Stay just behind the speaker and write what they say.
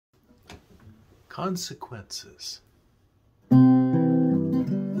Consequences.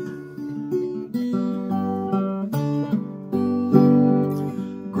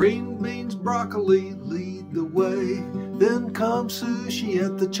 Green beans, broccoli lead the way. Then comes sushi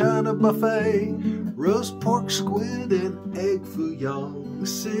at the China buffet. Roast pork, squid, and egg foo young.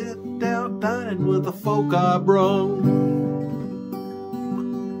 Sit down dining with the folk I brung.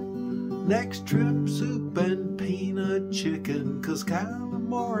 Next trip, soup and peanut chicken, 'cause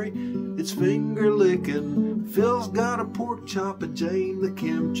calamari, it's finger licking. Phil's got a pork chop and Jane the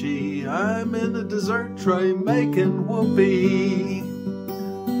kimchi. I'm in a dessert tray making whoopee.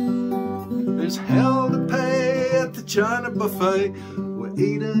 There's hell to pay at the China buffet. We'll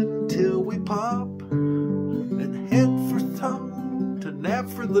eat until we pop and head for home to nap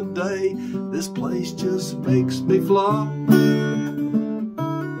for the day. This place just makes me flop.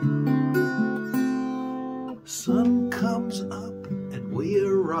 Sun comes up and we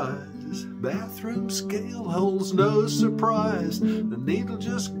arise. Bathroom scale holds no surprise. The needle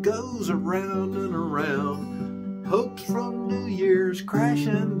just goes around and around. Hopes from New Year's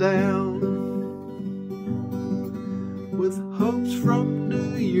crashing down. With hopes from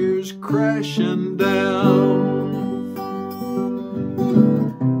New Year's crashing down.